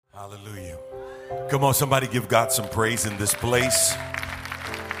Hallelujah. Come on, somebody give God some praise in this place.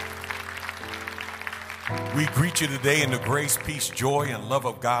 We greet you today in the grace, peace, joy, and love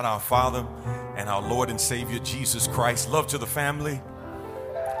of God our Father and our Lord and Savior Jesus Christ. Love to the family.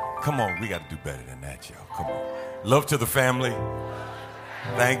 Come on, we got to do better than that, y'all. Come on. Love to the family.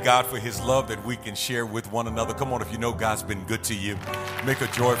 Thank God for his love that we can share with one another. Come on, if you know God's been good to you, make a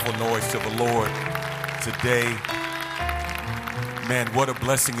joyful noise to the Lord today. Man, what a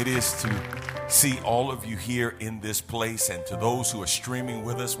blessing it is to see all of you here in this place. And to those who are streaming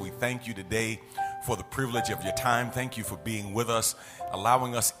with us, we thank you today for the privilege of your time. Thank you for being with us,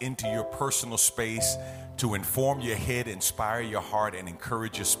 allowing us into your personal space to inform your head, inspire your heart, and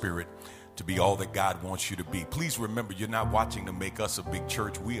encourage your spirit to be all that God wants you to be. Please remember, you're not watching to make us a big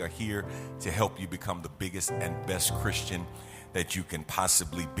church. We are here to help you become the biggest and best Christian that you can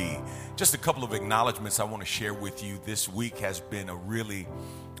possibly be. Just a couple of acknowledgments I want to share with you. This week has been a really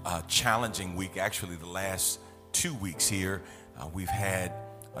challenging week. Actually, the last 2 weeks here, we've had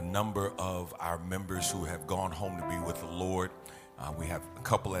a number of our members who have gone home to be with the Lord. We have a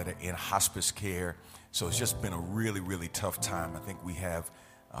couple that are in hospice care. So it's just been a really, really tough time. I think we have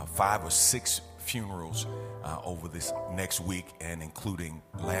 5 or 6 funerals over this next week, and including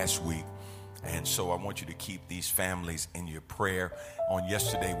last week. And so I want you to keep these families in your prayer. On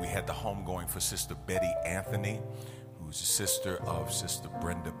yesterday, we had the homegoing for Sister Betty Anthony, who's a sister of Sister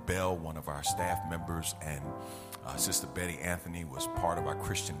Brenda Bell, one of our staff members. And Sister Betty Anthony was part of our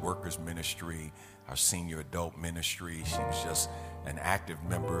Christian Workers Ministry, our senior adult ministry. She was just an active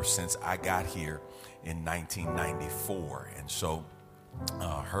member since I got here in 1994. And so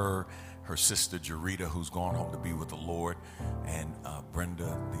her sister Jarita, who's gone home to be with the Lord, and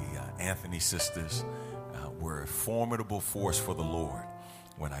Brenda, the Anthony sisters, were a formidable force for the Lord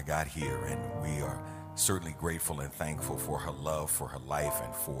when I got here. And we are certainly grateful and thankful for her love, for her life,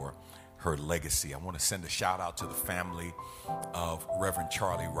 and for her legacy. I want to send a shout out to the family of Reverend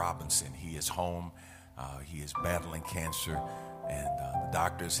Charlie Robinson. He is home. He is battling cancer. And the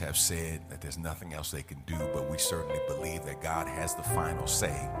doctors have said that there's nothing else they can do, but we certainly believe that God has the final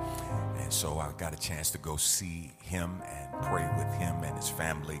say. And so I got a chance to go see him and pray with him and his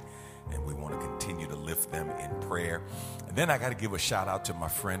family, and we want to continue to lift them in prayer. And then I got to give a shout out to my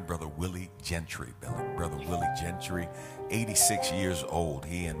friend, Brother Willie Gentry. Brother Willie Gentry, 86 years old.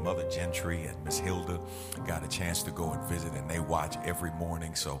 He and Mother Gentry and Miss Hilda got a chance to go and visit, and they watch every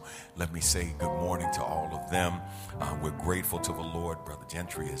morning. So let me say good morning to all of them. We're grateful to the Lord. Brother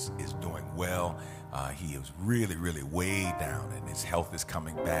Gentry is doing well. He is really, really way down, and his health is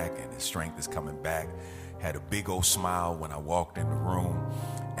coming back, and his strength is coming back. Had a big old smile when I walked in the room,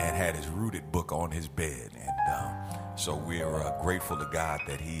 and had his rooted book on his bed. And so we are grateful to God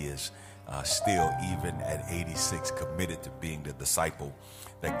that he is still, even at 86, committed to being the disciple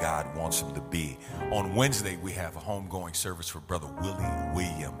that God wants him to be. On Wednesday, we have a homegoing service for Brother Willie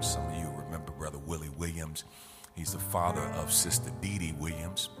Williams. Some of you remember Brother Willie Williams. He's the father of Sister Dee Dee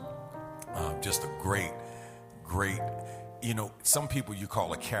Williams. Just a great, you know, some people you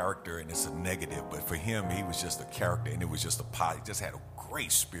call a character and it's a negative, but for him, he was just a character, and it was just a pot. He just had a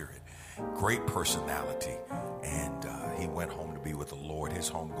great spirit, great personality, and he went home to be with the Lord. His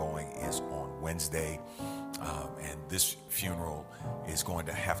homegoing is on Wednesday, and this funeral is going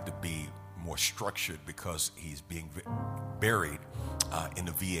to have to be more structured because he's being buried in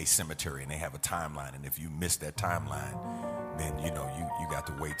the VA cemetery, and they have a timeline, and if you miss that timeline, then you know you got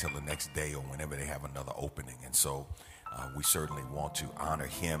to wait till the next day or whenever they have another opening. And so we certainly want to honor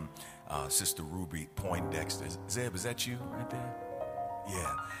him. Sister Ruby Poindexter, Zeb, is that you right there?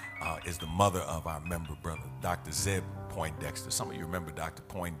 Yeah, is the mother of our member brother, Dr. Zeb Poindexter. Some of you remember Dr.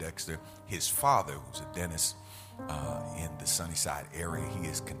 Poindexter. His father, who's a dentist in the Sunnyside area, he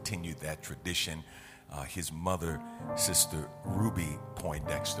has continued that tradition. His mother, Sister Ruby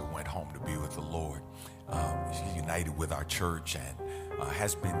Poindexter, went home to be with the Lord. She's united with our church and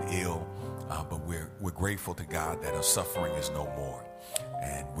has been ill, but we're grateful to God that her suffering is no more.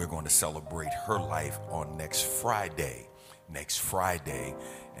 And we're going to celebrate her life on next Friday.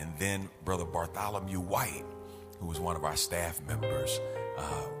 And then Brother Bartholomew White, who was one of our staff members,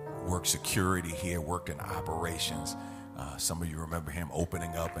 worked security here, worked in operations. Some of you remember him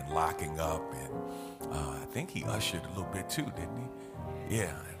opening up and locking up, and I think he ushered a little bit too, didn't he?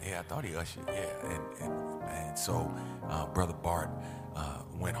 Yeah, I thought he ushered. Yeah, and so Brother Bart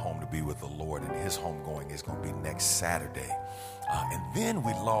went home to be with the Lord, and his homegoing is going to be next Saturday. And then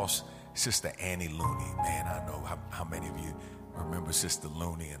we lost Sister Annie Looney. Man, I know how many of you remember Sister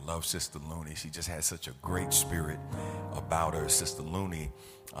Looney and love Sister Looney. She just had such a great spirit about her. Sister Looney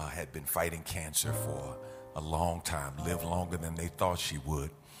had been fighting cancer for a long time, lived longer than they thought she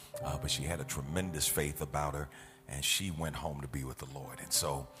would. but she had a tremendous faith about her, and she went home to be with the Lord. And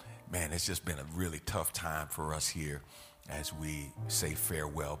so, man, it's just been a really tough time for us here as we say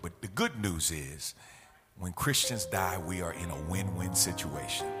farewell. But the good news is, when Christians die, we are in a win-win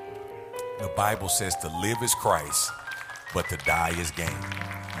situation. The Bible says to live is Christ, but to die is gain.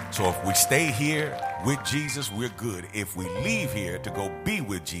 So if we stay here with Jesus, we're good. If we leave here to go be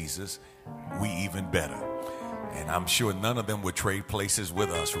with Jesus, we even better. And I'm sure none of them would trade places with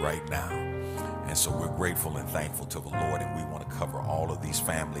us right now. And so we're grateful and thankful to the Lord, and we want to cover all of these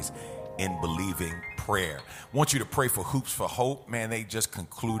families in believing prayer. I want you to pray for Hoops for Hope. Man, they just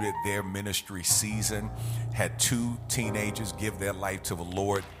concluded their ministry season, had 2 teenagers give their life to the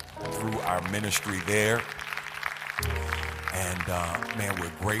Lord through our ministry there. And man,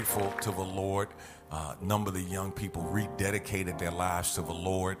 we're grateful to the Lord. A number of the young people rededicated their lives to the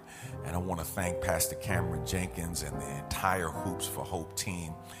Lord. And I want to thank Pastor Cameron Jenkins and the entire Hoops for Hope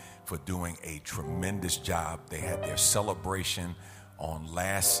team for doing a tremendous job. They had their celebration on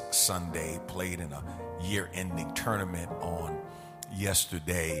last Sunday, played in a year-ending tournament on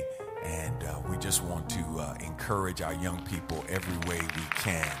yesterday. And we just want to encourage our young people every way we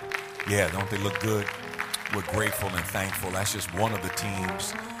can. Yeah, don't they look good? We're grateful and thankful. That's just one of the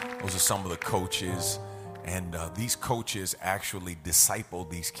teams. Those are some of the coaches. And these coaches actually disciple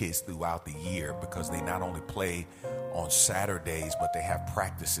these kids throughout the year, because they not only play on Saturdays, but they have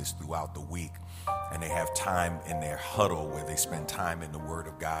practices throughout the week. And they have time in their huddle where they spend time in the Word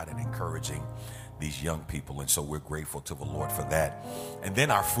of God and encouraging these young people. And so we're grateful to the Lord for that. And then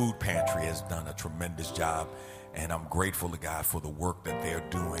our food pantry has done a tremendous job. And I'm grateful to God for the work that they're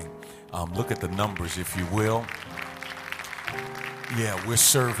doing. Look at the numbers, if you will. Yeah, we're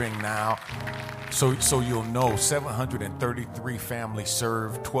serving now. So you'll know, 733 families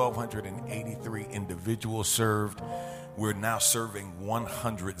served, 1,283 individuals served. We're now serving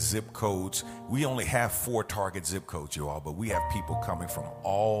 100 zip codes. We only have 4 target zip codes, you all, but we have people coming from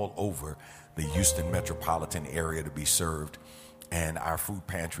all over the Houston metropolitan area to be served. And our food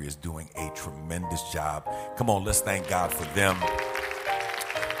pantry is doing a tremendous job. Come on, let's thank God for them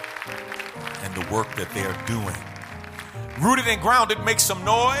and the work that they're doing. Rooted and Grounded, make some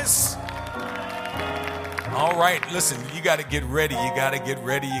noise. All right, listen, you got to get ready. You got to get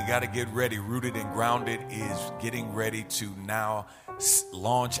ready. You got to get ready. Rooted and Grounded is getting ready to now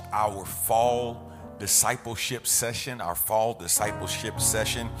launch our fall discipleship session, And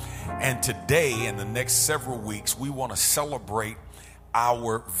today, in the next several weeks, we want to celebrate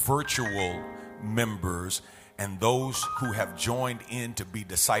our virtual members and those who have joined in to be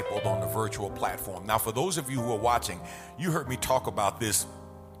discipled on the virtual platform. Now, for those of you who are watching, you heard me talk about this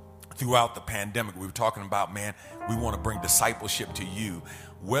throughout the pandemic. We were talking about, man, we want to bring discipleship to you.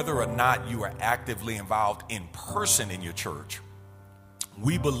 Whether or not you are actively involved in person in your church,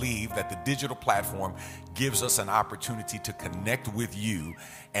 we believe that the digital platform gives us an opportunity to connect with you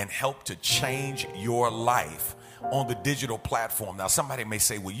and help to change your life on the digital platform. Now, somebody may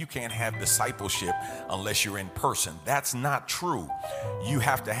say, well, you can't have discipleship unless you're in person. That's not true. You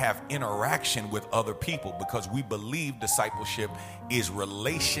have to have interaction with other people, because we believe discipleship is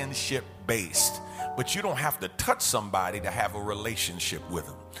relationship based. But you don't have to touch somebody to have a relationship with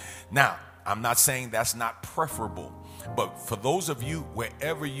them. Now, I'm not saying that's not preferable. But for those of you,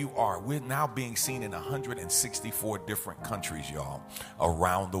 wherever you are, we're now being seen in 164 different countries, y'all,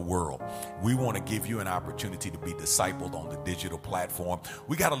 around the world. We want to give you an opportunity to be discipled on the digital platform.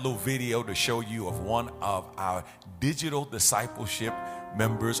 We got a little video to show you of one of our digital discipleship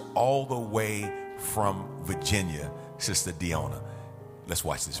members all the way from Virginia, Sister Deanna. Let's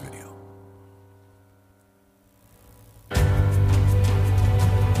watch this video.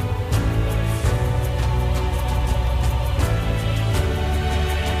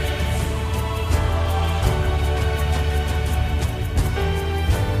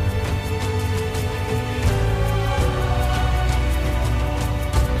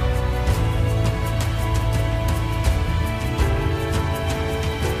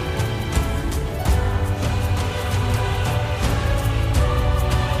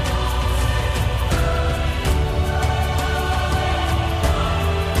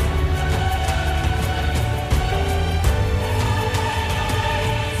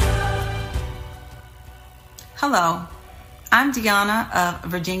 Hello, I'm Deanna of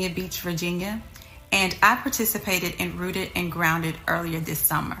Virginia Beach, Virginia, and I participated in Rooted and Grounded earlier this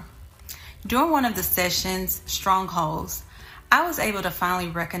summer. During one of the sessions, Strongholds, I was able to finally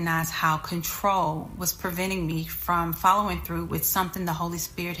recognize how control was preventing me from following through with something the Holy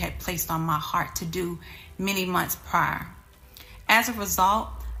Spirit had placed on my heart to do many months prior. As a result,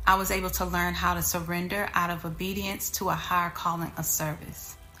 I was able to learn how to surrender out of obedience to a higher calling of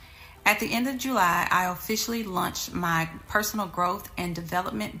service. At the end of July, I officially launched my personal growth and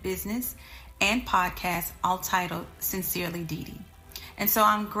development business and podcast, all titled Sincerely Dee Dee. And so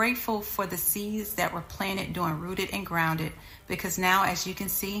I'm grateful for the seeds that were planted during Rooted and Grounded, because now, as you can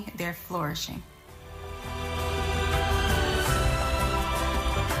see, they're flourishing.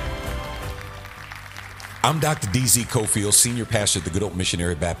 I'm Dr. D.Z. Cofield, Senior Pastor at the Good Hope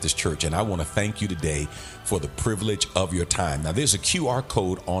Missionary Baptist Church, and I want to thank you today for the privilege of your time. Now, there's a QR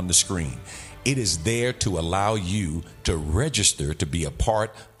code on the screen. It is there to allow you to register to be a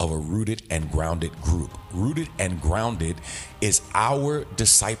part of a Rooted and Grounded group. Rooted and Grounded is our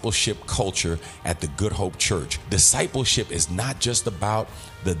discipleship culture at the Good Hope Church. Discipleship is not just about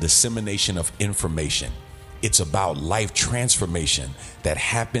the dissemination of information. It's about life transformation that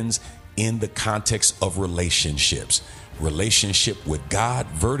happens in the context of relationships. Relationship with God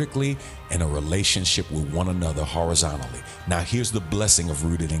vertically and a relationship with one another horizontally. Now, here's the blessing of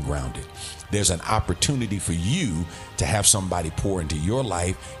Rooted and Grounded. There's an opportunity for you to have somebody pour into your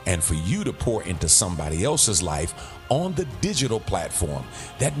life and for you to pour into somebody else's life on the digital platform.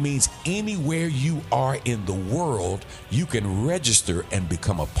 That means anywhere you are in the world, you can register and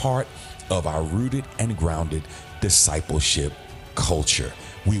become a part of our Rooted and Grounded discipleship culture.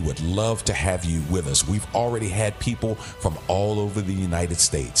 We would love to have you with us. We've already had people from all over the United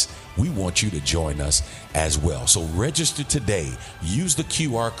States. We want you to join us as well. So register today. Use the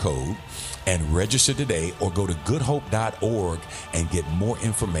QR code and register today, or go to goodhope.org and get more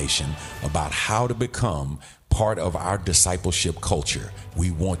information about how to become part of our discipleship culture.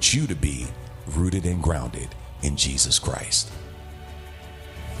 We want you to be rooted and grounded in Jesus Christ.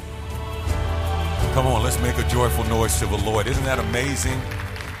 Come on, let's make a joyful noise to the Lord. Isn't that amazing?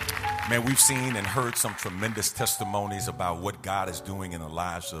 Man, we've seen and heard some tremendous testimonies about what God is doing in the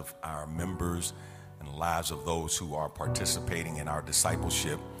lives of our members and the lives of those who are participating in our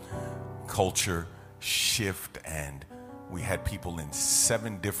discipleship culture shift. And we had people in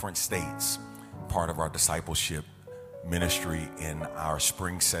 7 different states, part of our discipleship ministry in our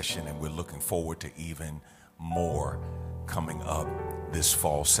spring session, and we're looking forward to even more coming up this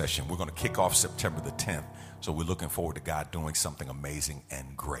fall session. We're going to kick off September the 10th. So we're looking forward to God doing something amazing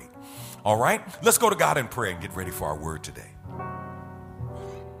and great. All right, let's go to God in prayer and get ready for our word today.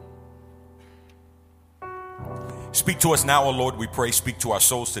 Speak to us now, O Lord, we pray. Speak to our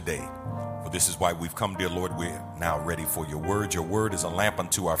souls today. For this is why we've come, dear Lord. We're now ready for your word. Your word is a lamp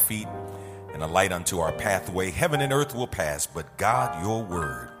unto our feet and a light unto our pathway. Heaven and earth will pass, but God, your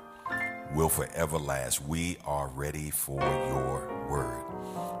word will forever last. We are ready for your word.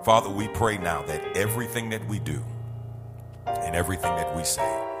 Father, we pray now that everything that we do and everything that we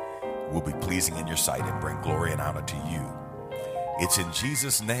say will be pleasing in your sight and bring glory and honor to you. It's in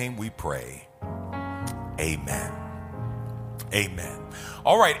Jesus' name we pray. Amen. Amen.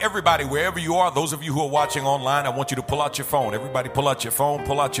 All right, everybody, wherever you are, those of you who are watching online, I want you to pull out your phone. Everybody pull out your phone.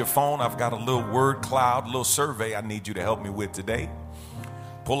 Pull out your phone. I've got a little word cloud, a little survey I need you to help me with today.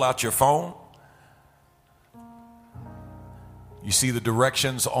 Pull out your phone. You see the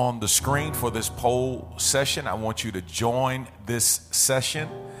directions on the screen for this poll session. I want you to join this session.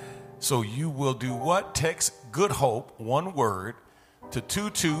 So you will do what? Text Good Hope, one word, to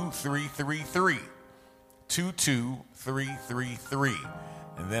 22333. 22333.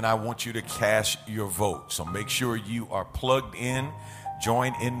 And then I want you to cast your vote. So make sure you are plugged in,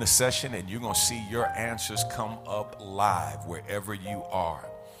 join in the session, and you're going to see your answers come up live wherever you are.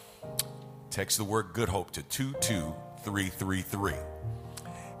 Text the word Good Hope to 22333.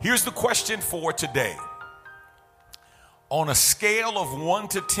 Here's the question for today. On a scale of 1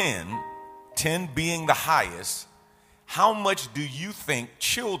 to 10, 10 being the highest, how much do you think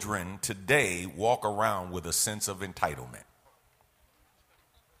children today walk around with a sense of entitlement?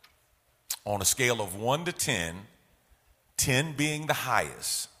 On a scale of 1 to 10, 10 being the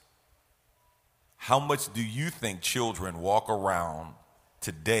highest, how much do you think children walk around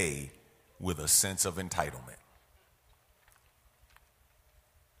today with a sense of entitlement?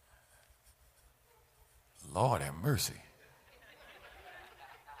 Lord have mercy.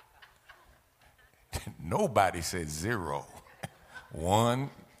 Nobody said 0. 1,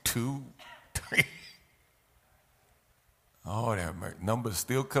 2, 3. Oh, that number's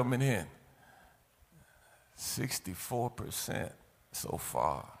still coming in. 64% so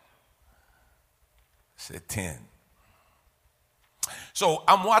far. Said 10. So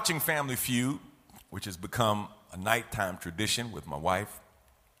I'm watching Family Feud, which has become a nighttime tradition with my wife.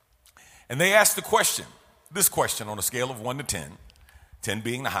 And they asked this question on a scale of 1 to 10, 10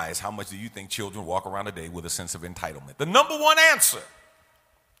 being the highest, how much do you think children walk around today with a sense of entitlement? The number one answer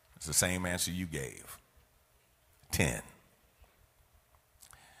is the same answer you gave, 10.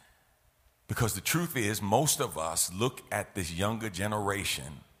 Because the truth is, most of us look at this younger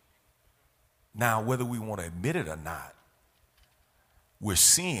generation. Now, whether we want to admit it or not, we're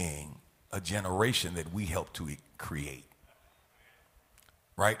seeing a generation that we helped to create.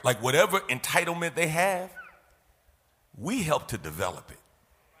 Right? Like whatever entitlement they have, we help to develop it.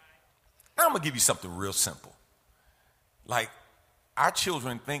 Now, I'm going to give you something real simple. Like, our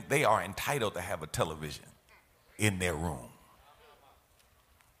children think they are entitled to have a television in their room.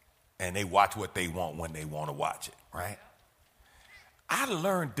 And they watch what they want when they want to watch it, right? I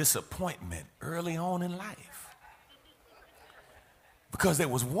learned disappointment early on in life because there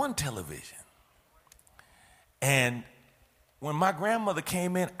was one television. And when my grandmother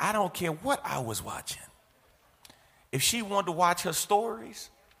came in, I don't care what I was watching. If she wanted to watch her stories,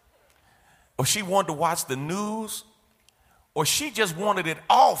 or she wanted to watch the news, or she just wanted it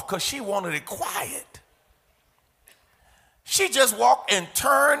off because she wanted it quiet, she just walked and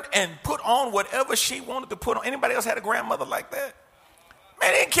turned and put on whatever she wanted to put on. Anybody else had a grandmother like that?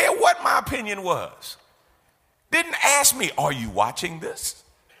 Man, they didn't care what my opinion was. Didn't ask me, are you watching this?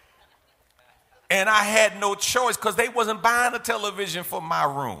 And I had no choice because they wasn't buying a television for my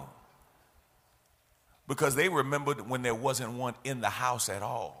room. Because they remembered when there wasn't one in the house at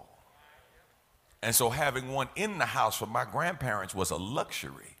all. And so having one in the house for my grandparents was a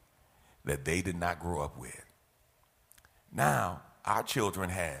luxury that they did not grow up with. Now, our children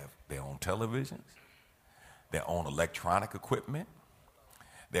have their own televisions, their own electronic equipment,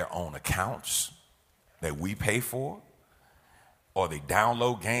 their own accounts that we pay for, or they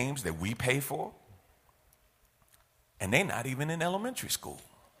download games that we pay for, and they're not even in elementary school.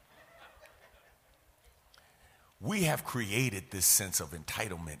 We have created this sense of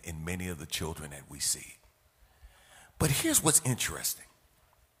entitlement in many of the children that we see. But here's what's interesting.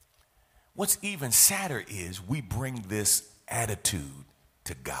 What's even sadder is we bring this attitude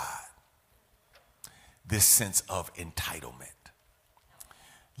to God, this sense of entitlement.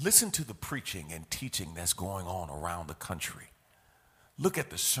 Listen to the preaching and teaching that's going on around the country. Look at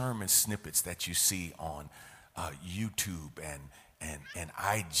the sermon snippets that you see on YouTube and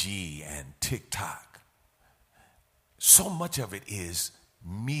IG and TikTok. So much of it is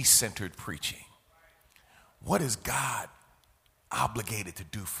me-centered preaching. What is God obligated to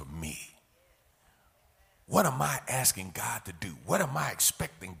do for me? What am I asking God to do? What am I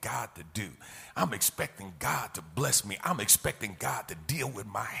expecting God to do? I'm expecting God to bless me. I'm expecting God to deal with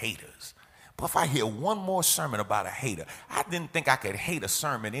my haters. But if I hear one more sermon about a hater, I didn't think I could hate a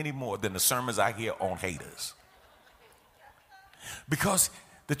sermon any more than the sermons I hear on haters. Because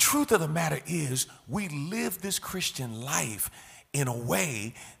the truth of the matter is, we live this Christian life in a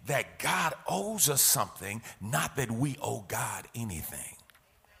way that God owes us something, not that we owe God anything.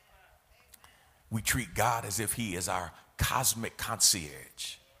 We treat God as if he is our cosmic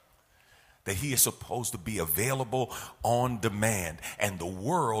concierge, that he is supposed to be available on demand, and the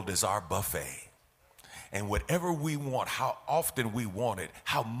world is our buffet. And whatever we want, how often we want it,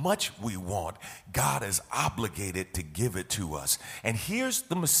 how much we want, God is obligated to give it to us. And here's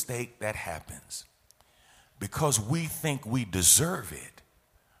the mistake that happens. Because we think we deserve it,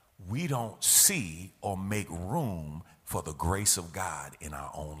 we don't see or make room for the grace of God in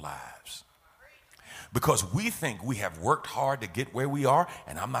our own lives. Because we think we have worked hard to get where we are,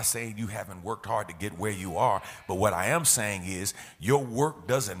 and I'm not saying you haven't worked hard to get where you are, but what I am saying is your work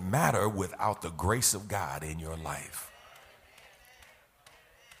doesn't matter without the grace of God in your life.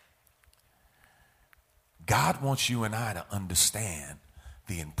 God wants you and I to understand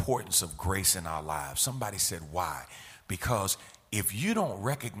the importance of grace in our lives. Somebody said, why? Because if you don't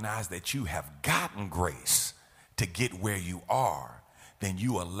recognize that you have gotten grace to get where you are, then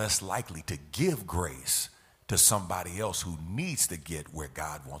you are less likely to give grace to somebody else who needs to get where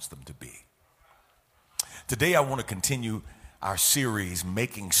God wants them to be. Today, I want to continue our series,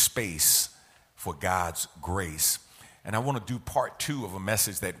 Making Space for God's Grace. And I want to do part 2 of a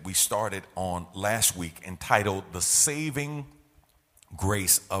message that we started on last week entitled, The Saving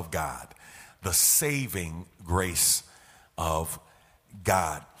Grace of God. The Saving Grace of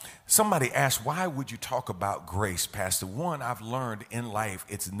God. Somebody asked, why would you talk about grace, Pastor? One, I've learned in life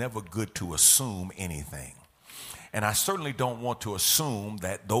it's never good to assume anything. And I certainly don't want to assume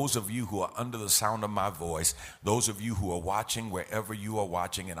that those of you who are under the sound of my voice, those of you who are watching wherever you are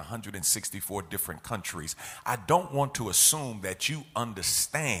watching in 164 different countries, I don't want to assume that you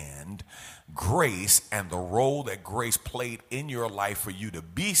understand grace and the role that grace played in your life for you to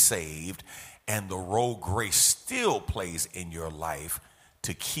be saved, and the role grace still plays in your life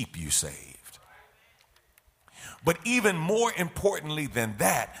to keep you saved. But even more importantly than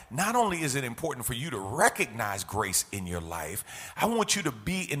that, not only is it important for you to recognize grace in your life, I want you to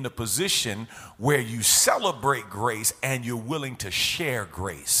be in the position where you celebrate grace and you're willing to share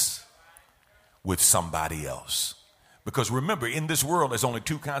grace with somebody else. Because remember, in this world, there's only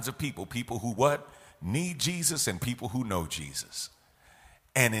two kinds of people. People who what? Need Jesus, and people who know Jesus.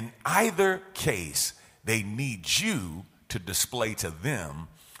 And in either case, they need you to display to them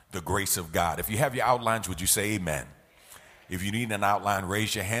the grace of God. If you have your outlines, would you say amen? If you need an outline,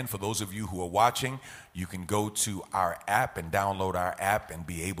 raise your hand. For those of you who are watching, you can go to our app and download our app and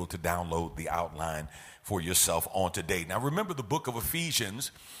be able to download the outline for yourself on today. Now, remember, the book of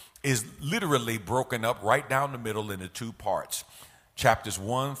Ephesians is literally broken up right down the middle into two parts. Chapters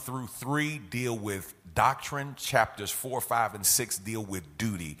 1 through 3 deal with doctrine. Chapters 4, 5, and 6 deal with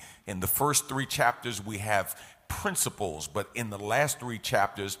duty. In the first 3 chapters, we have principles, but in the last 3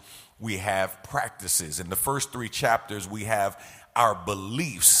 chapters, we have practices. In the first 3 chapters, we have our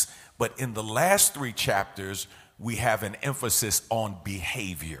beliefs, but in the last 3 chapters, we have an emphasis on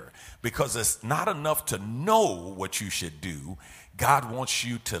behavior, because it's not enough to know what you should do. God wants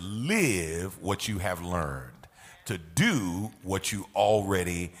you to live what you have learned, to do what you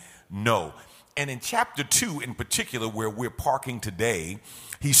already know. And in chapter 2 in particular, where we're parking today,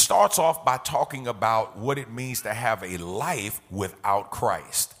 he starts off by talking about what it means to have a life without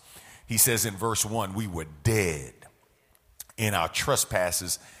Christ. He says in verse 1, we were dead in our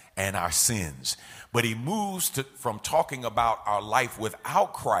trespasses and our sins. But he moves from talking about our life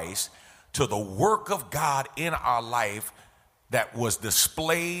without Christ to the work of God in our life that was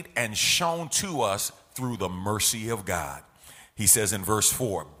displayed and shown to us through the mercy of God. He says in verse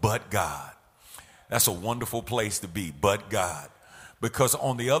 4, but God. That's a wonderful place to be, but God. Because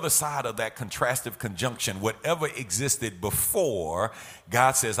on the other side of that contrastive conjunction, whatever existed before,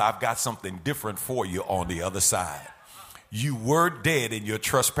 God says, I've got something different for you on the other side. You were dead in your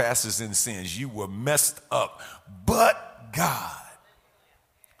trespasses and sins. You were messed up. But God,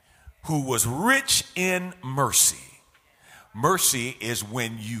 who was rich in mercy. Mercy is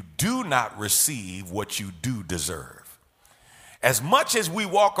when you do not receive what you do deserve. As much as we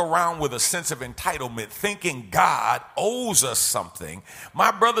walk around with a sense of entitlement, thinking God owes us something,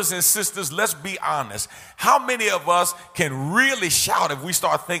 my brothers and sisters, let's be honest. How many of us can really shout if we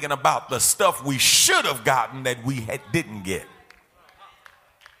start thinking about the stuff we should have gotten that we didn't get?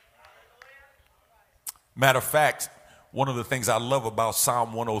 Matter of fact, one of the things I love about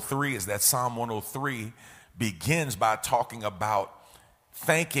Psalm 103 is that Psalm 103 begins by talking about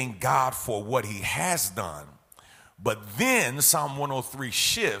thanking God for what he has done. But then Psalm 103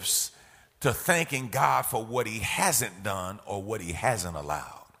 shifts to thanking God for what he hasn't done or what he hasn't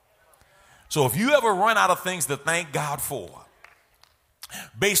allowed. So if you ever run out of things to thank God for,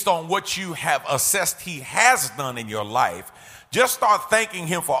 based on what you have assessed he has done in your life, just start thanking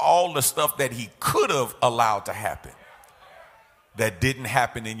him for all the stuff that he could have allowed to happen that didn't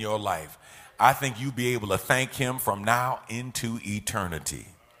happen in your life. I think you'll be able to thank him from now into eternity.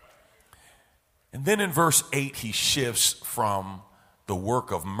 And then in verse 8, he shifts from the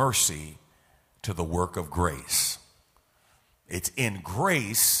work of mercy to the work of grace. It's in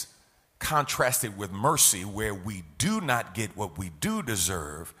grace contrasted with mercy, where we do not get what we do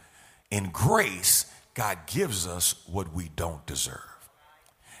deserve. In grace, God gives us what we don't deserve.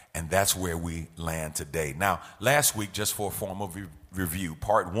 And that's where we land today. Now, last week, just for a formal review,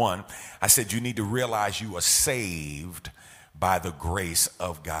 part 1, I said you need to realize you are saved by the grace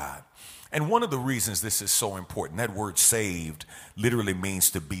of God. And one of the reasons this is so important, that word saved literally means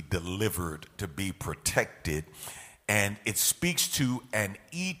to be delivered, to be protected. And it speaks to an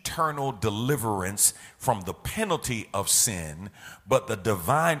eternal deliverance from the penalty of sin, but the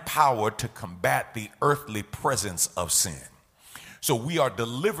divine power to combat the earthly presence of sin. So we are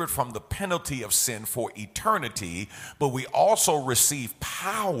delivered from the penalty of sin for eternity, but we also receive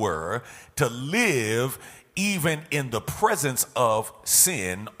power to live even in the presence of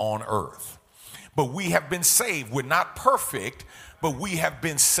sin on earth. But we have been saved. We're not perfect, but we have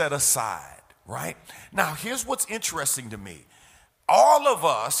been set aside, right? Now, here's what's interesting to me. All of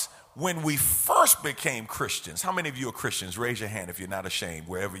us, when we first became Christians, how many of you are Christians? Raise your hand if you're not ashamed,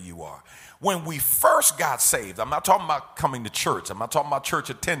 wherever you are. When we first got saved, I'm not talking about coming to church. I'm not talking about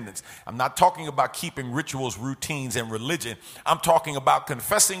church attendance. I'm not talking about keeping rituals, routines, and religion. I'm talking about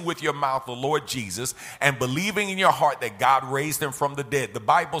confessing with your mouth the Lord Jesus and believing in your heart that God raised him from the dead. The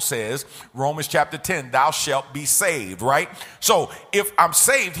Bible says, Romans chapter 10, thou shalt be saved, right? So if I'm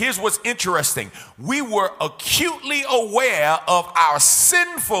saved, here's what's interesting. We were acutely aware of our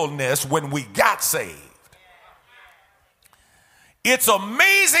sinfulness when we got saved. It's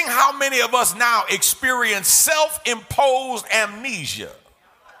amazing how many of us now experience self-imposed amnesia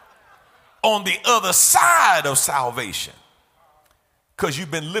on the other side of salvation because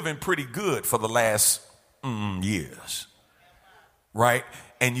you've been living pretty good for the last years, right?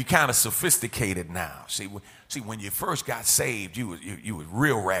 And you kind of sophisticated now. See, when you first got saved, you was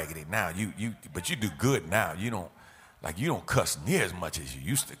real raggedy. Now but you do good now. You don't cuss near as much as you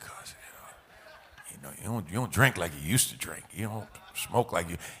used to cuss. You don't drink like you used to drink. You don't smoke like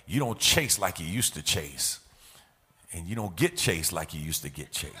you don't chase like you used to chase. And you don't get chased like you used to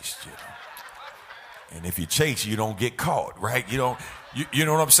get chased, And if you chase, you don't get caught, right? You know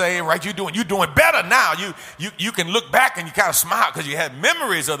what I'm saying, right? You're doing better now. You can look back and you kind of smile because you had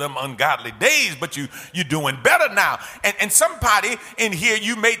memories of them ungodly days, but you're doing better now. And somebody in here,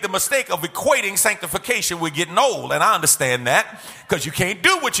 you made the mistake of equating sanctification with getting old, and I understand that because you can't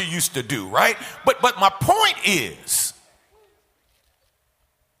do what you used to do, right? But my point is,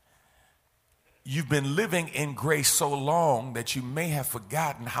 you've been living in grace so long that you may have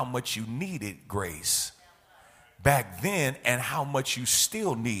forgotten how much you needed grace back then and how much you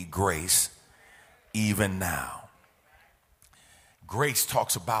still need grace even now. Grace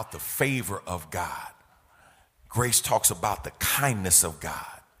talks about the favor of God. Grace talks about the kindness of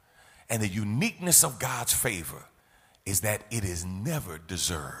God. And the uniqueness of God's favor is that it is never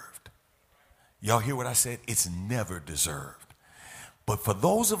deserved. Y'all hear what I said? It's never deserved. But for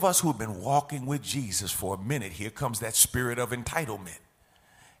those of us who've been walking with Jesus for a minute, here comes that spirit of entitlement.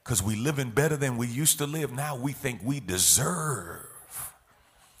 Because we living better than we used to live. Now we think we deserve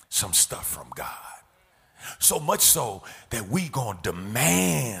some stuff from God. So much so that we gonna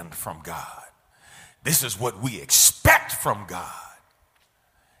demand from God. This is what we expect from God.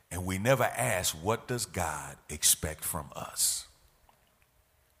 And we never ask, what does God expect from us?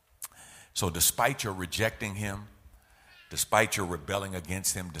 So despite your rejecting him, despite your rebelling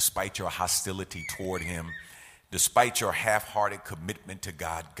against him, despite your hostility toward him, despite your half-hearted commitment to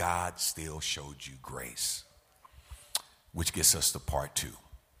God, God still showed you grace. Which gets us to part 2.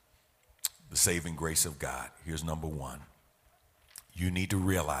 The saving grace of God. Here's number 1. You need to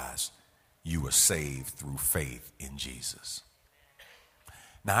realize you were saved through faith in Jesus.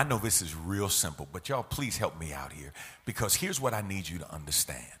 Now, I know this is real simple, but y'all please help me out here, because here's what I need you to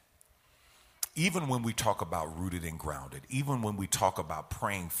understand. Even when we talk about rooted and grounded, even when we talk about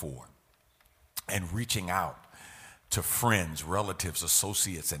praying for and reaching out to friends, relatives,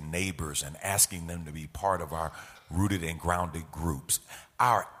 associates, and neighbors and asking them to be part of our rooted and grounded groups,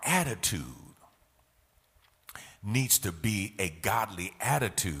 our attitude needs to be a godly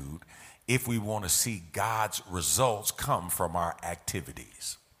attitude if we want to see God's results come from our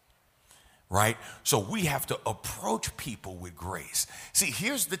activities. Right? So we have to approach people with grace. See,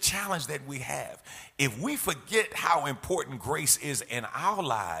 here's the challenge that we have. If we forget how important grace is in our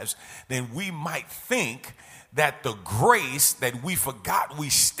lives, then we might think that the grace that we forgot we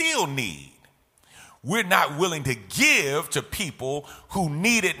still need, we're not willing to give to people who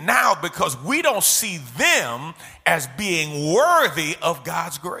need it now because we don't see them as being worthy of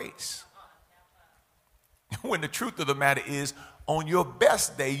God's grace. When the truth of the matter is, on your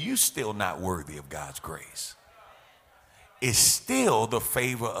best day, you're still not worthy of God's grace. It's still the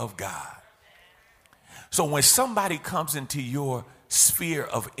favor of God. So when somebody comes into your sphere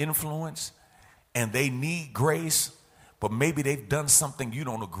of influence and they need grace, but maybe they've done something you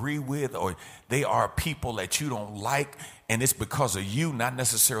don't agree with, or they are people that you don't like, and it's because of you, not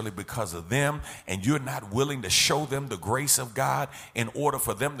necessarily because of them, and you're not willing to show them the grace of God in order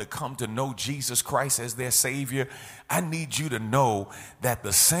for them to come to know Jesus Christ as their Savior, I need you to know that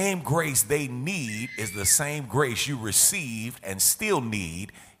the same grace they need is the same grace you received and still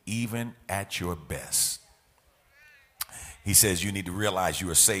need even at your best. He says you need to realize you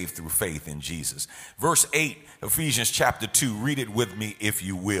are saved through faith in Jesus. Verse 8, Ephesians chapter 2, read it with me if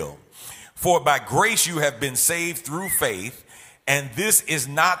you will. For by grace you have been saved through faith, and this is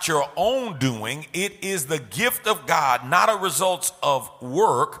not your own doing. It is the gift of God, not a result of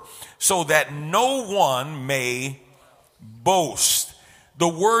work, so that no one may boast. The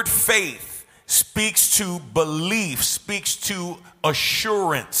word faith speaks to belief, speaks to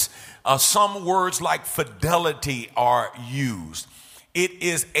assurance. Some words like fidelity are used. It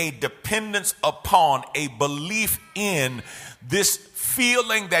is a dependence upon, a belief in, this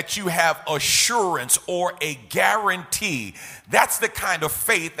feeling that you have assurance or a guarantee. That's the kind of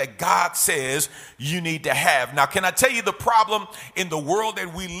faith that God says you need to have. Now, can I tell you the problem in the world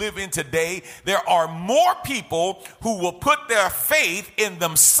that we live in today? There are more people who will put their faith in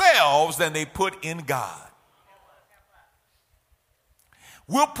themselves than they put in God.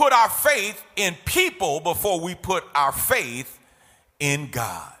 We'll put our faith in people before we put our faith in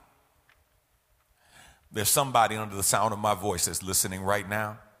God. There's somebody under the sound of my voice that's listening right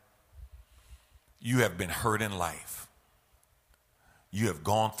now. You have been hurt in life. You have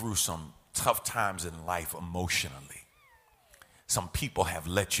gone through some tough times in life emotionally. Some people have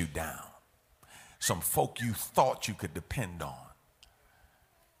let you down. Some folk you thought you could depend on.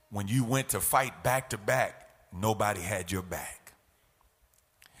 When you went to fight back to back, nobody had your back.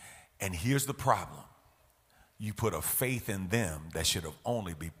 And here's the problem. You put a faith in them that should have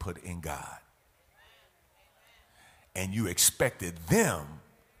only been put in God. And you expected them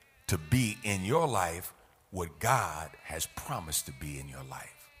to be in your life what God has promised to be in your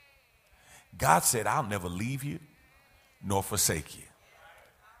life. God said, I'll never leave you nor forsake you.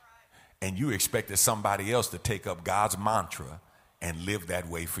 And you expected somebody else to take up God's mantra and live that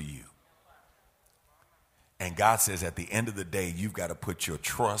way for you. And God says at the end of the day, you've got to put your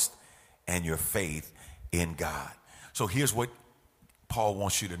trust and your faith in God. So here's what Paul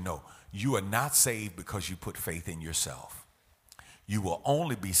wants you to know. You are not saved because you put faith in yourself. You will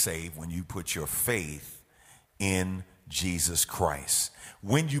only be saved when you put your faith in Jesus Christ.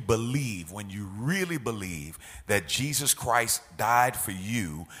 When you believe, when you really believe that Jesus Christ died for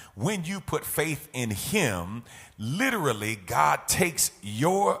you, when you put faith in him, literally God takes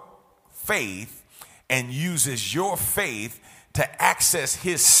your faith and uses your faith to access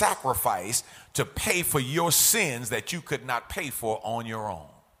his sacrifice to pay for your sins that you could not pay for on your own.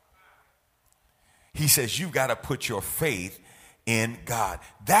 He says you've got to put your faith in God.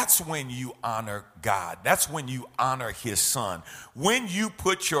 That's when you honor God. That's when you honor his son. When you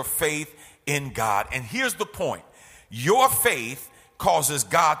put your faith in God. And here's the point. Your faith causes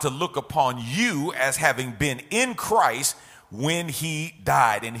God to look upon you as having been in Christ when he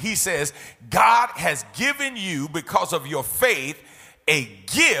died. And he says, God has given you, because of your faith, a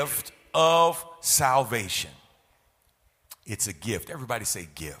gift of salvation. It's a gift. Everybody say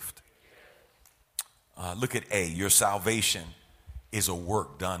gift. Look at A. Your salvation is a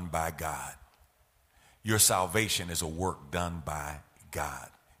work done by God. Your salvation is a work done by God.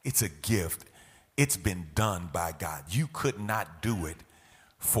 It's a gift. It's been done by God. You could not do it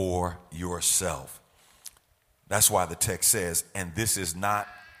for yourself. That's why the text says, and this is not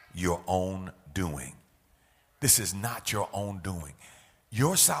your own doing. This is not your own doing.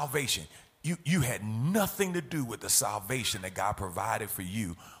 Your salvation, you had nothing to do with the salvation that God provided for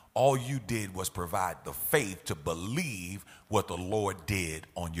you. All you did was provide the faith to believe what the Lord did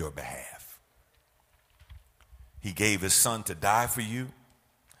on your behalf. He gave his son to die for you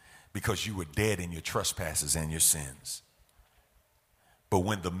because you were dead in your trespasses and your sins. But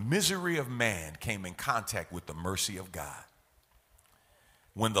when the misery of man came in contact with the mercy of God,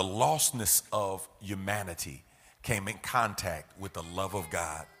 when the lostness of humanity came in contact with the love of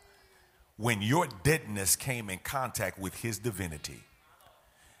God, when your deadness came in contact with his divinity,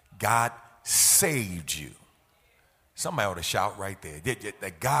 God saved you. Somebody ought to shout right there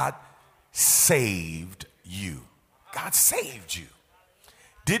that God saved you. God saved you.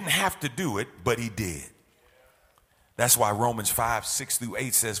 Didn't have to do it, but he did. That's why Romans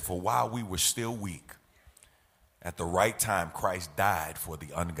 5:6-8 says, for while we were still weak, at the right time Christ died for the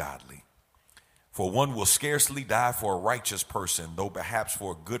ungodly. For one will scarcely die for a righteous person, though perhaps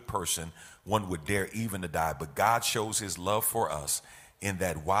for a good person one would dare even to die. But God shows his love for us in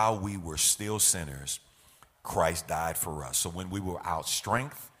that while we were still sinners, Christ died for us. So when we were out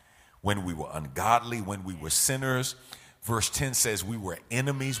strength, when we were ungodly, when we were sinners, verse 10 says we were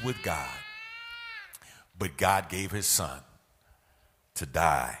enemies with God. But God gave his son to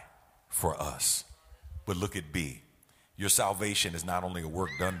die for us. But look at B. Your salvation is not only a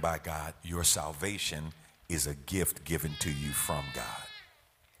work done by God, your salvation is a gift given to you from God.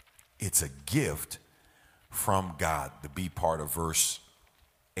 It's a gift from God. The B part of verse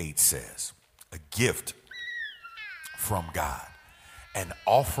 8 says, a gift from God, an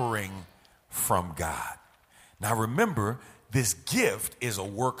offering from God. Now remember, this gift is a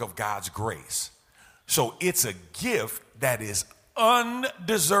work of God's grace. So it's a gift that is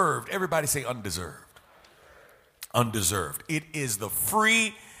undeserved. Everybody say undeserved. Undeserved. It is the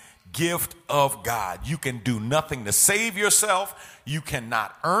free gift of God. You can do nothing to save yourself. You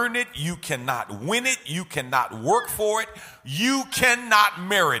cannot earn it. You cannot win it. You cannot work for it. You cannot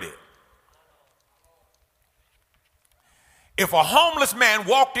merit it. If a homeless man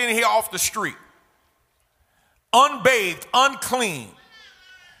walked in here off the street, unbathed, unclean,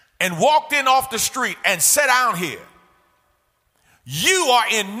 and walked in off the street and sat down here, you are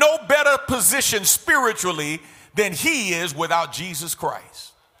in no better position spiritually than he is without Jesus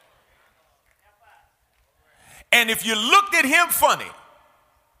Christ. And if you looked at him funny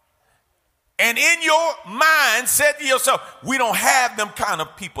And in your mind, said to yourself, we don't have them kind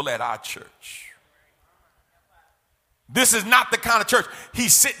of people at our church. This is not the kind of church.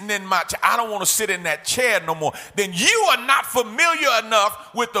 He's sitting in my chair. I don't want to sit in that chair no more. Then you are not familiar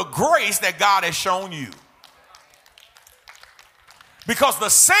enough with the grace that God has shown you. Because the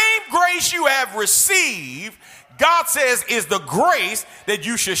same grace you have received, God says, is the grace that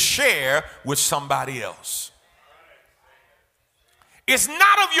you should share with somebody else. It's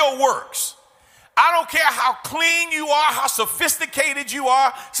not of your works. I don't care how clean you are, how sophisticated you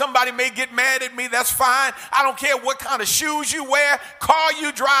are. Somebody may get mad at me. That's fine. I don't care what kind of shoes you wear, car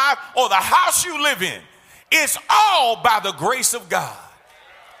you drive, or the house you live in. It's all by the grace of God.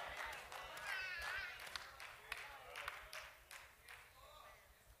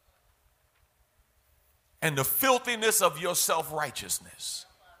 And the filthiness of your self-righteousness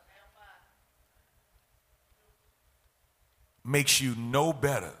makes you no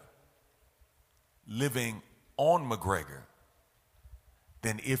better living on McGregor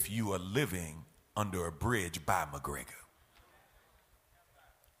than if you are living under a bridge by McGregor.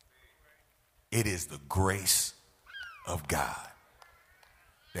 It is the grace of God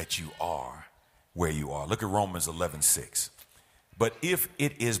that you are where you are. Look at Romans 11:6. But if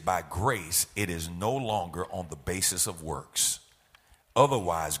it is by grace, it is no longer on the basis of works.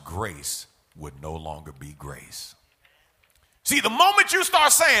 Otherwise, grace would no longer be grace. See, the moment you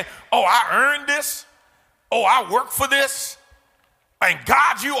start saying, oh, I earned this, oh, I work for this, and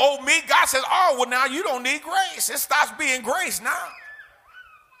God, you owe me, God says, oh, well, now you don't need grace. It stops being grace now.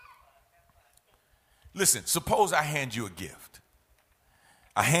 Listen, suppose I hand you a gift.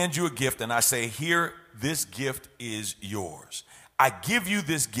 I hand you a gift and I say, here, this gift is yours. I give you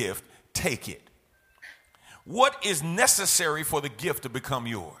this gift, take it. What is necessary for the gift to become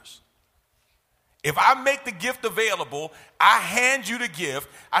yours? If I make the gift available, I hand you the gift,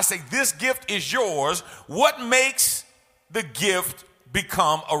 I say, this gift is yours. What makes the gift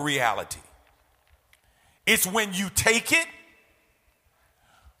become a reality? It's when you take it,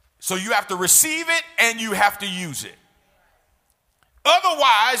 so you have to receive it and you have to use it.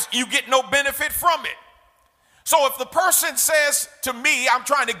 Otherwise, you get no benefit from it. So if the person says to me, I'm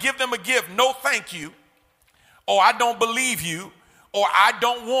trying to give them a gift, no thank you, or I don't believe you, or I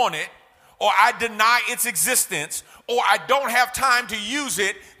don't want it, or I deny its existence, or I don't have time to use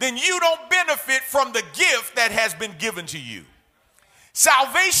it, then you don't benefit from the gift that has been given to you.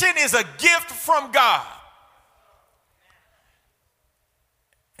 Salvation is a gift from God.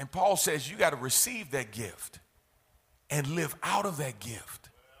 And Paul says you got to receive that gift and live out of that gift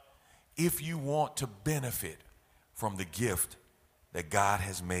if you want to benefit from the gift that God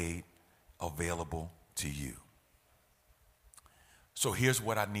has made available to you. So here's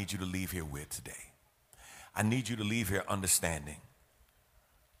what I need you to leave here with today. I need you to leave here understanding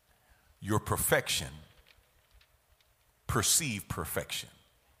your perfection, perceived perfection,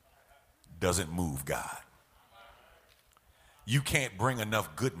 doesn't move God. You can't bring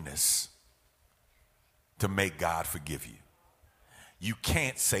enough goodness to make God forgive you. You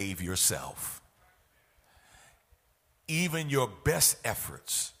can't save yourself. Even your best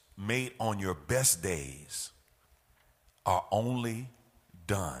efforts made on your best days are only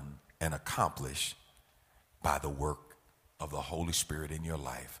done and accomplished by the work of the Holy Spirit in your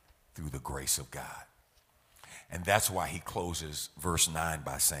life through the grace of God. And that's why he closes verse 9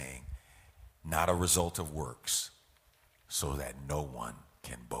 by saying, not a result of works, so that no one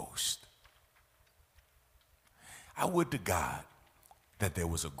can boast. I would to God that there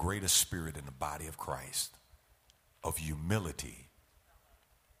was a greater spirit in the body of Christ of humility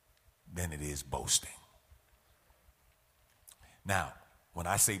than it is boasting. Now, when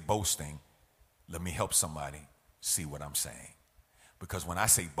I say boasting, let me help somebody see what I'm saying. Because when I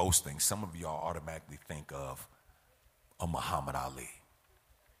say boasting, some of y'all automatically think of a Muhammad Ali.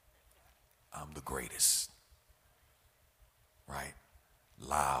 I'm the greatest. Right?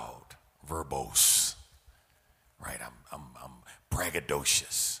 Loud, verbose. Right? I'm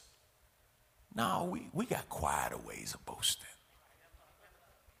braggadocious. No, we got quieter ways of boasting.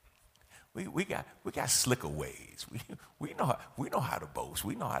 We got slicker ways. We know how to boast.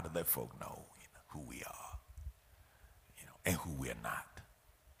 We know how to let folk know, who we are, and who we're not.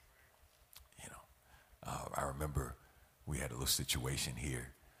 I remember we had a little situation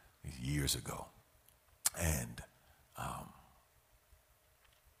here years ago, and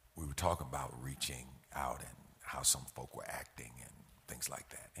we were talking about reaching out and how some folk were acting and things like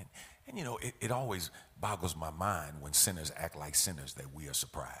that. And it always boggles my mind when sinners act like sinners that we are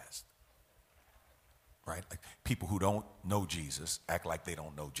surprised. Right? Like people who don't know Jesus act like they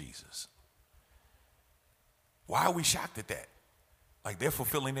don't know Jesus. Why are we shocked at that? Like they're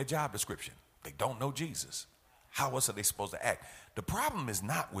fulfilling their job description. They don't know Jesus. How else are they supposed to act? The problem is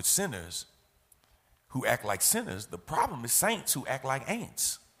not with sinners who act like sinners. The problem is saints who act like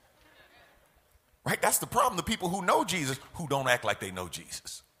ain'ts. Right? That's the problem. The people who know Jesus who don't act like they know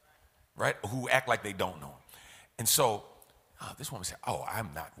Jesus. Right? Who act like they don't know him. And so this woman said, oh,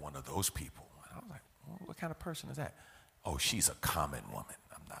 I'm not one of those people. And I was like, well, what kind of person is that? Oh, she's a common woman.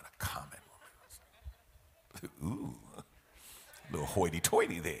 I'm not a common woman. Ooh, a little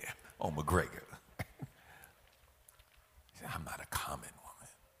hoity-toity there on McGregor. I'm not a common woman.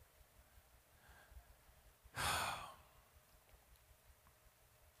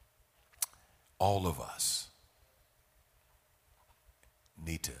 All of us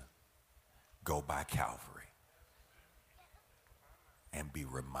need to go by Calvary and be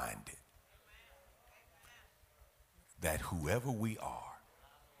reminded that whoever we are,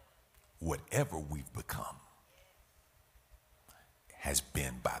 whatever we've become, has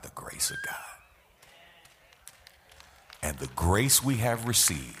been by the grace of God. And the grace we have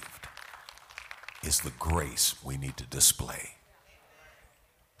received is the grace we need to display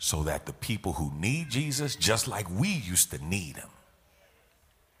so that the people who need Jesus, just like we used to need him,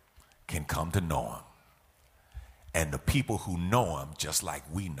 can come to know him. And the people who know him, just like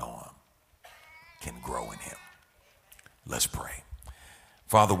we know him, can grow in him. Let's pray.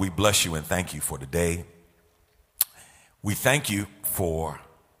 Father, we bless you and thank you for today. We thank you for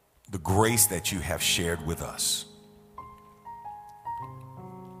the grace that you have shared with us.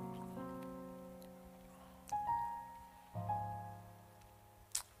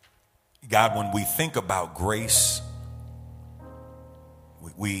 God, when we think about grace,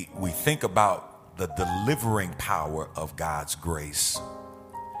 we think about the delivering power of God's grace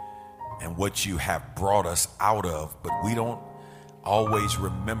and what you have brought us out of, but we don't always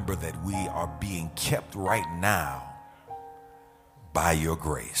remember that we are being kept right now by your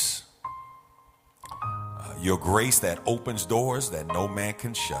grace. Your grace that opens doors that no man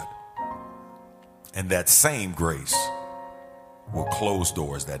can shut. And that same grace will close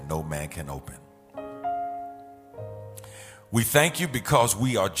doors that no man can open. We thank you because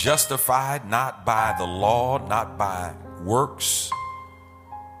we are justified not by the law, not by works,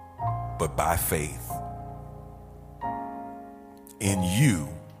 but by faith in you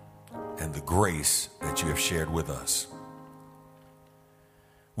and the grace that you have shared with us.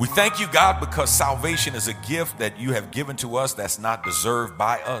 We thank you, God, because salvation is a gift that you have given to us that's not deserved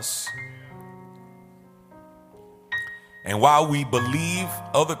by us. And while we believe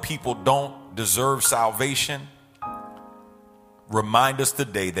other people don't deserve salvation, remind us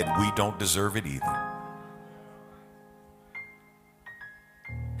today that we don't deserve it either.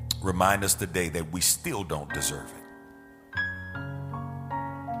 Remind us today that we still don't deserve it.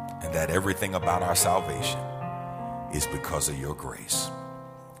 And that everything about our salvation is because of your grace.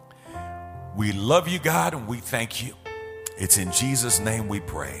 We love you, God, and we thank you. It's in Jesus' name we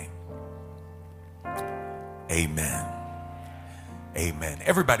pray. Amen. Amen.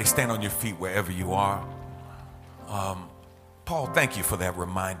 Everybody stand on your feet wherever you are. Paul, thank you for that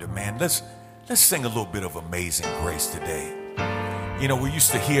reminder, man. Let's sing a little bit of Amazing Grace today. You know, we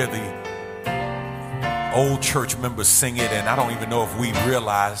used to hear the old church members sing it, and I don't even know if we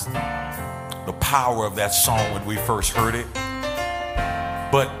realized the power of that song when we first heard it.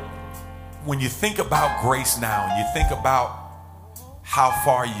 But when you think about grace now, and you think about how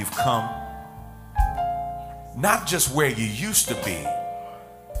far you've come, not just where you used to be,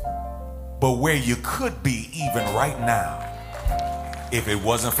 but where you could be even right now if it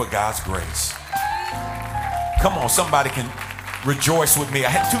wasn't for God's grace. Come on, somebody can rejoice with me. I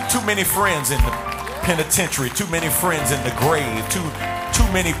had too many friends in the penitentiary, too many friends in the grave, too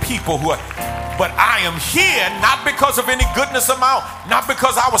many people who are, but I am here not because of any goodness of my own, not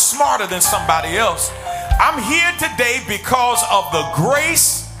because I was smarter than somebody else. I'm here today because of the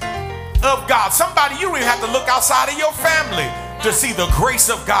grace of God. Somebody, you don't even have to look outside of your family to see the grace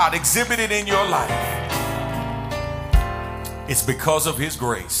of God exhibited in your life. It's because of his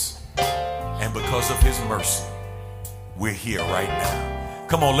grace and because of his mercy we're here right now.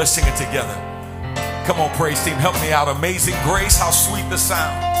 Come on, let's sing it together. Come on, praise team, help me out. Amazing grace, how sweet the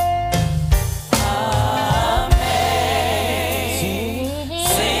sound.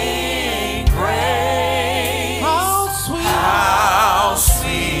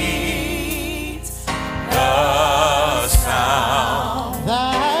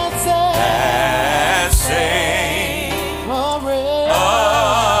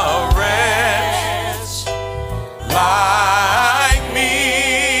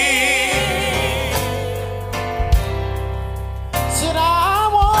 Said I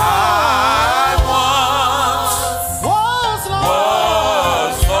want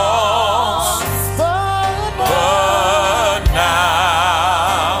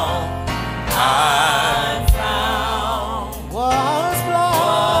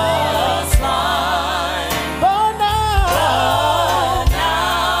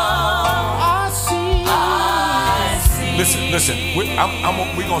Listen.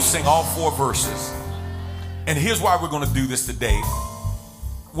 We're going to sing all 4 verses. And here's why we're going to do this today.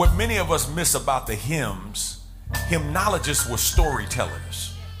 What many of us miss about the hymns, hymnologists were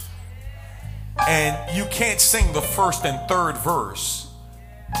storytellers. And you can't sing the first and third verse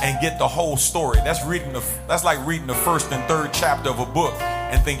and get the whole story. That's like reading the first and third chapter of a book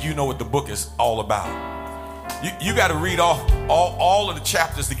and think you know what the book is all about. You got to read all of the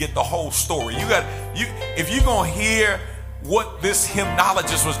chapters to get the whole story. If you're going to hear what this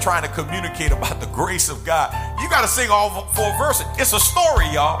hymnologist was trying to communicate about the grace of God, you got to sing all 4 verses. It's a story,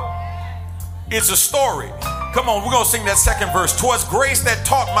 y'all. It's a story. Come on, we're going to sing that second verse. 'Twas grace that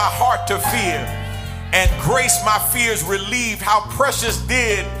taught my heart to fear, and grace my fears relieved. How precious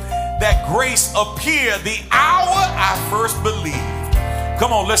did that grace appear the hour I first believed.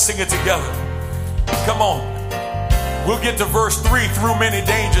 Come on, let's sing it together. Come on. We'll get to verse 3. Through many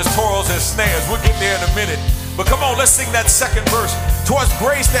dangers, toils, and snares. We'll get there in a minute. But come on, let's sing that second verse. 'Twas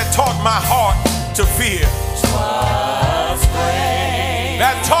grace that taught my heart to fear. 'Twas grace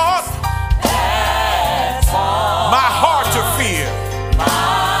that taught my heart to fear.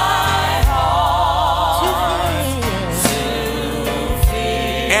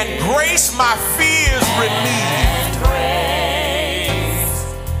 And grace my fears relieved.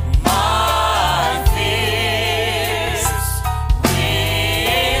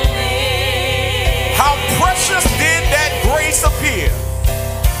 How precious did that grace appear.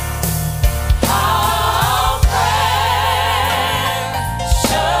 How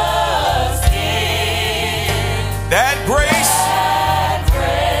precious did that grace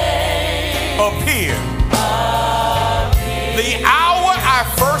appear. The hour I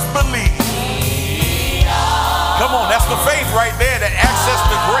first believed. Come on, that's the faith right there that access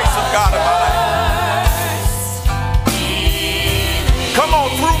the grace of God in my life. Come on,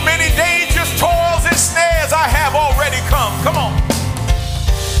 through many dangers, toils, and snares I have already come. Come on.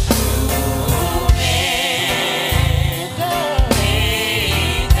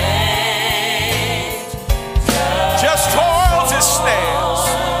 Just toils and snares.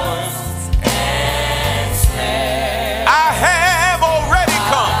 I have already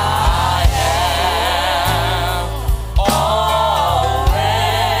come.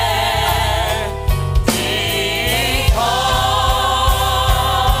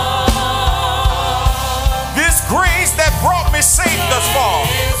 This grace that brought me safe thus far.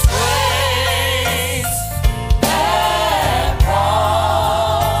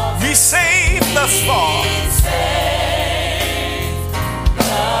 Me safe thus far.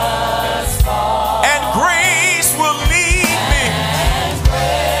 And grace will lead me.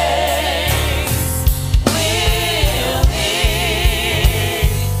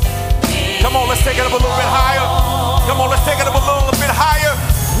 Come on, let's take it up a little bit higher. Come on, let's take it up a little bit higher.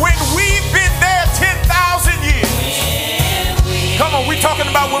 When we've been there 10,000 years. Come on, we're talking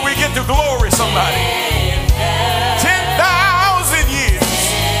about when we get to glory, somebody. 10,000 years.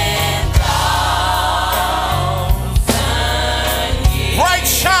 Bright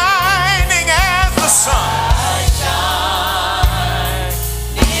shining as the sun.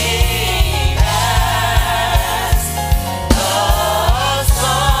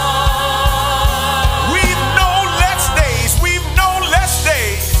 We've known less days. We've known less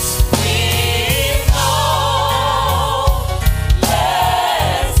days.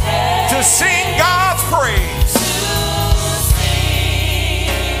 To sing God's praise.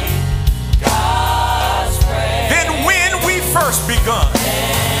 Than when we first begun.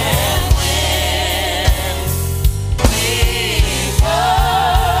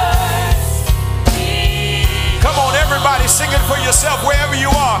 Come on, everybody, sing it for yourself wherever you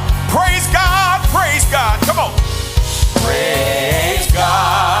are. Praise God, praise God. Come on. Praise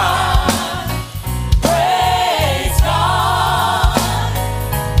God. Praise God.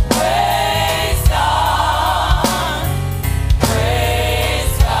 Praise God.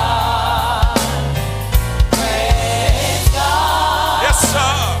 Praise God. Praise God. Yes,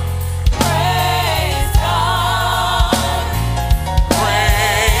 sir. Praise God.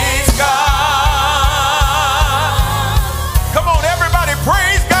 Praise God. Come on, everybody,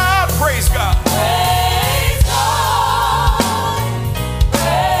 praise God, praise God. Praise God.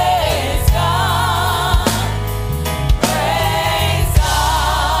 Praise God. Praise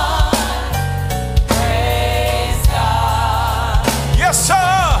God. Praise God. Yes,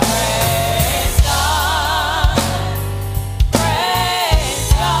 sir. Praise God.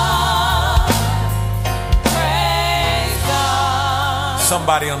 Praise God. Praise God.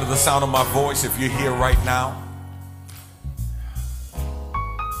 Somebody under the sound of my voice, if you're here right now,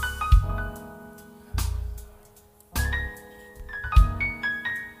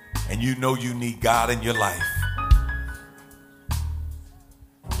 and you know you need God in your life,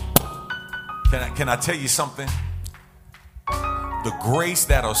 Can I tell you something? The grace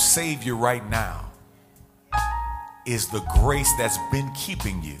that'll save you right now is the grace that's been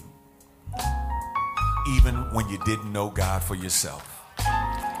keeping you even when you didn't know God for yourself.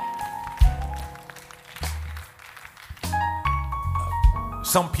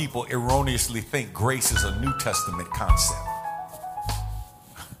 Some people erroneously think grace is a New Testament concept.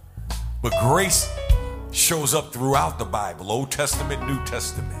 But grace shows up throughout the Bible, Old Testament, New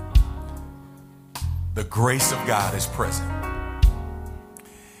Testament. The grace of God is present.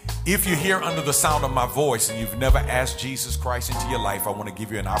 If you're here under the sound of my voice and you've never asked Jesus Christ into your life, I want to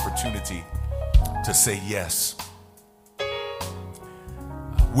give you an opportunity to say yes.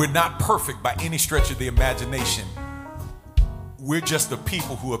 We're not perfect by any stretch of the imagination. We're just the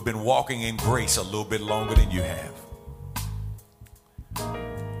people who have been walking in grace a little bit longer than you have.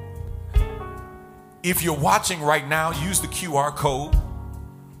 If you're watching right now, use the QR code.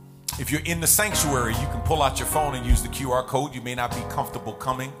 If you're in the sanctuary, you can pull out your phone and use the QR code. You may not be comfortable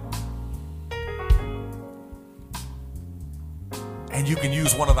coming. And you can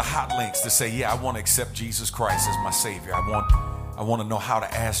use one of the hot links to say, yeah, I want to accept Jesus Christ as my Savior. I want to know how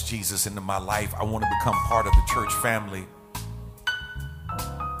to ask Jesus into my life. I want to become part of the church family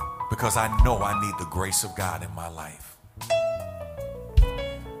because I know I need the grace of God in my life.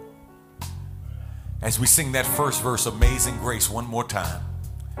 As we sing that first verse, Amazing Grace, one more time,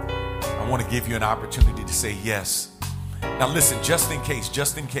 I want to give you an opportunity to say yes. Now listen, just in case,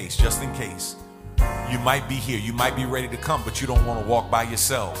 you might be here, you might be ready to come, but you don't want to walk by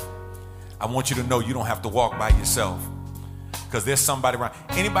yourself. I want you to know you don't have to walk by yourself because there's somebody around.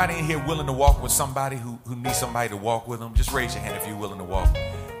 Anybody in here willing to walk with somebody who needs somebody to walk with them? Just raise your hand if you're willing to walk.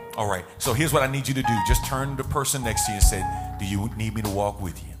 All right, so here's what I need you to do. Just turn to the person next to you and say, do you need me to walk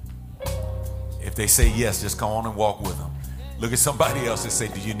with you? If they say yes, just go on and walk with them. Look at somebody else and say,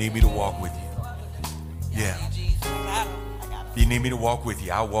 do you need me to walk with you? Yeah. If you need me to walk with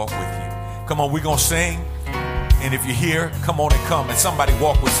you, I'll walk with you. Come on, we're going to sing. And if you're here, come on and come. And somebody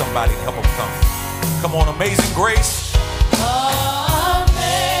walk with somebody and help them come. Come on, Amazing Grace.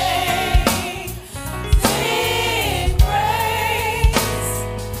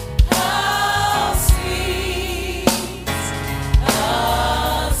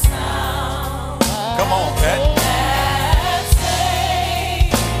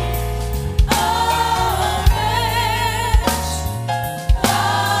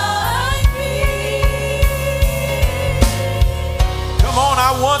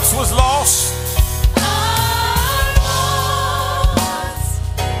 Once was lost.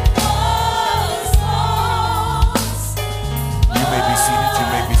 You may be seated. You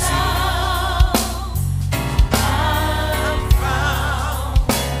may be seated.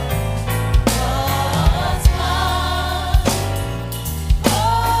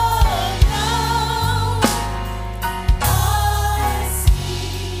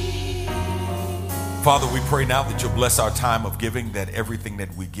 Father, we pray now that you'll bless our time of giving, that everything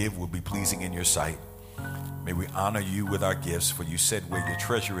that we give will be pleasing in your sight. May we honor you with our gifts, for you said where your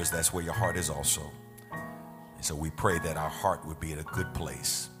treasure is, that's where your heart is also. And so we pray that our heart would be in a good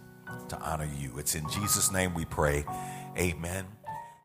place to honor you. It's in Jesus' name we pray. Amen.